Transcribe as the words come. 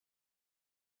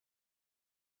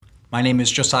My name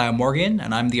is Josiah Morgan,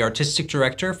 and I'm the Artistic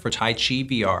Director for Tai Chi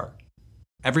VR.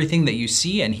 Everything that you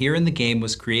see and hear in the game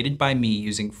was created by me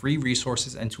using free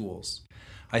resources and tools.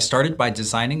 I started by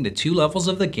designing the 2 levels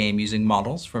of the game using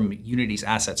models from Unity's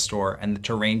Asset Store and the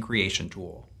Terrain Creation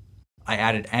tool. I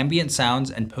added ambient sounds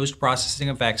and post-processing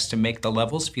effects to make the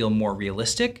levels feel more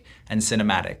realistic and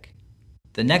cinematic.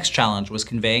 The next challenge was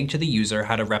conveying to the user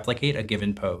how to replicate a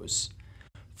given pose.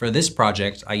 For this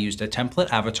project, I used a template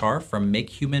avatar from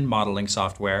MakeHuman modeling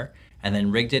software and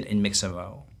then rigged it in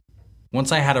Mixamo.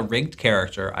 Once I had a rigged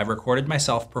character, I recorded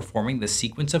myself performing the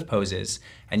sequence of poses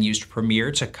and used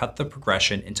Premiere to cut the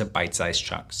progression into bite-sized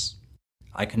chunks.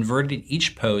 I converted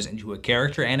each pose into a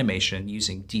character animation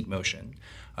using DeepMotion,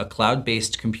 a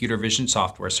cloud-based computer vision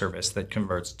software service that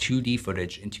converts 2D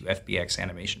footage into FBX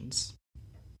animations.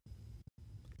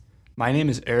 My name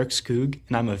is Erik Skoog,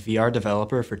 and I'm a VR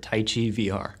developer for Tai Chi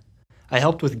VR. I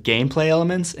helped with gameplay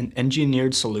elements and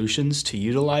engineered solutions to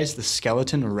utilize the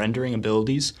skeleton rendering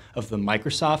abilities of the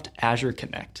Microsoft Azure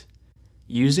Kinect.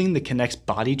 Using the Kinect's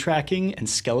body tracking and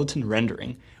skeleton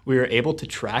rendering, we were able to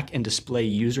track and display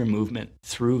user movement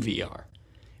through VR.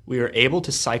 We were able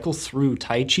to cycle through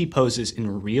Tai Chi poses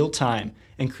in real time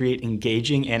and create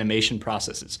engaging animation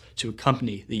processes to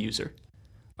accompany the user.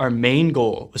 Our main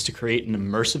goal was to create an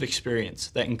immersive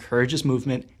experience that encourages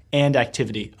movement and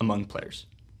activity among players.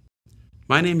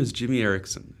 My name is Jimmy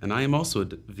Erickson, and I am also a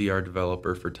VR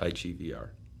developer for Tai Chi VR.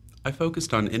 I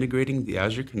focused on integrating the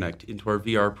Azure Kinect into our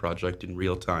VR project in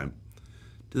real time.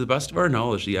 To the best of our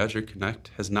knowledge, the Azure Kinect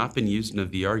has not been used in a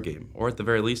VR game, or at the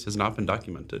very least has not been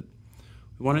documented.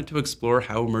 We wanted to explore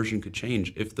how immersion could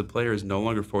change if the player is no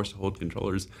longer forced to hold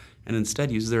controllers and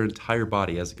instead uses their entire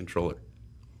body as a controller.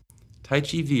 Tai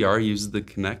Chi VR uses the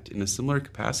Kinect in a similar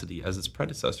capacity as its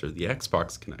predecessor, the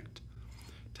Xbox Kinect.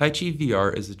 Tai Chi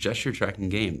VR is a gesture tracking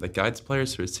game that guides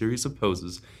players through a series of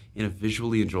poses in a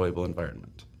visually enjoyable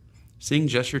environment. Seeing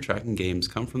gesture tracking games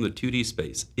come from the 2D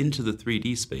space into the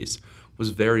 3D space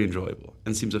was very enjoyable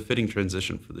and seems a fitting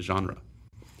transition for the genre.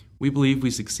 We believe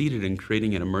we succeeded in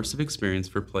creating an immersive experience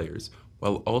for players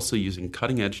while also using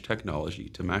cutting-edge technology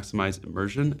to maximize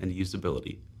immersion and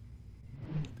usability.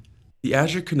 The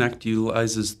Azure Kinect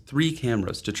utilizes 3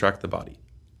 cameras to track the body: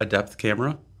 a depth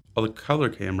camera, a color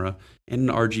camera, and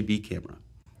an RGB camera.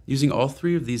 Using all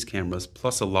 3 of these cameras,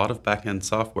 plus a lot of back-end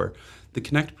software, the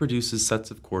Kinect produces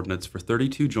sets of coordinates for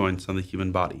 32 joints on the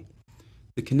human body.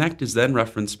 The Kinect is then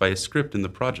referenced by a script in the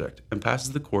project and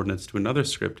passes the coordinates to another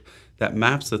script that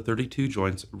maps the 32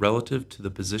 joints relative to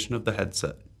the position of the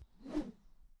headset.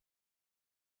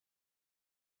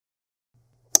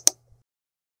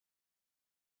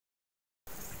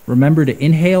 Remember to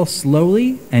inhale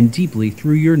slowly and deeply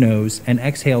through your nose and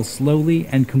exhale slowly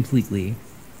and completely.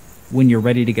 When you're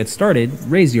ready to get started,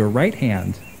 raise your right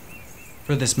hand.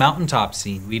 For this mountaintop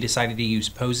scene, we decided to use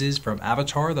poses from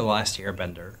Avatar: The Last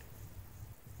Airbender.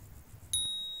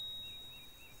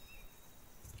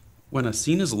 When a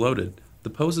scene is loaded, the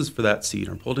poses for that scene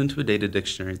are pulled into a data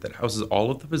dictionary that houses all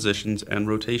of the positions and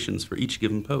rotations for each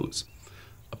given pose.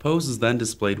 A pose is then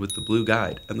displayed with the blue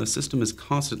guide, and the system is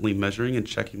constantly measuring and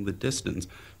checking the distance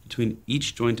between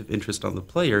each joint of interest on the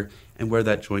player and where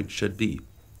that joint should be.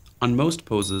 On most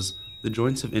poses, the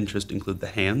joints of interest include the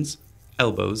hands,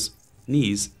 elbows,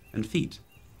 knees, and feet.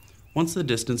 Once the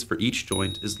distance for each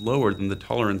joint is lower than the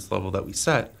tolerance level that we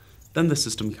set, then the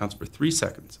system counts for 3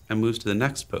 seconds and moves to the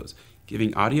next pose,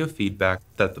 giving audio feedback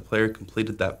that the player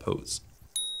completed that pose.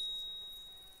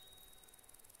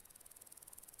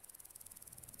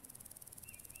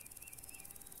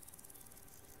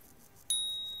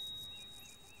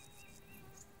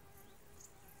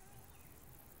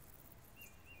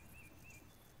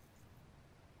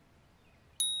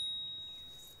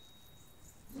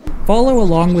 Follow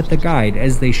along with the guide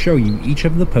as they show you each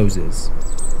of the poses.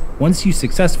 Once you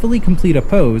successfully complete a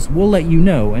pose, we'll let you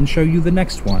know and show you the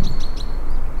next one.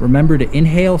 Remember to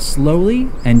inhale slowly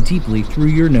and deeply through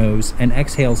your nose and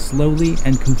exhale slowly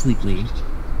and completely.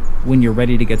 When you're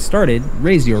ready to get started,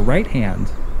 raise your right hand.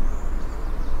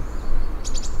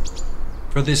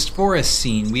 For this forest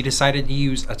scene, we decided to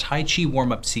use a Tai Chi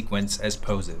warm-up sequence as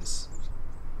poses.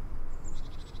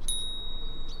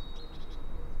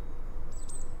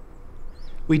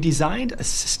 We designed a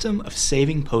system of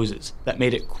saving poses that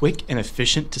made it quick and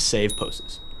efficient to save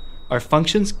poses. Our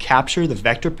functions capture the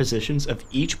vector positions of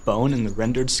each bone in the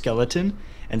rendered skeleton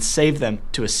and save them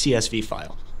to a CSV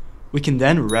file. We can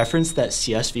then reference that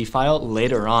CSV file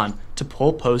later on to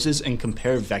pull poses and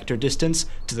compare vector distance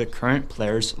to the current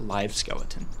player's live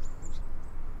skeleton.